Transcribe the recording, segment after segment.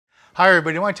Hi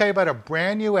everybody, I want to tell you about a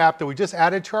brand new app that we just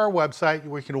added to our website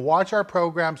where you can watch our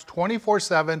programs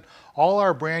 24/7, all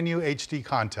our brand new HD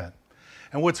content.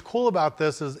 And what's cool about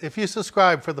this is if you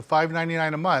subscribe for the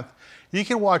 $5.99 a month, you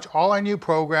can watch all our new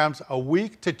programs a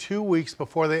week to 2 weeks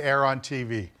before they air on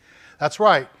TV. That's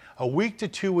right, a week to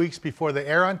 2 weeks before they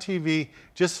air on TV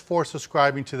just for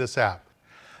subscribing to this app.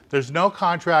 There's no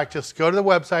contract, just go to the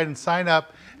website and sign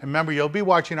up. And remember, you'll be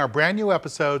watching our brand new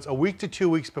episodes a week to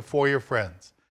 2 weeks before your friends.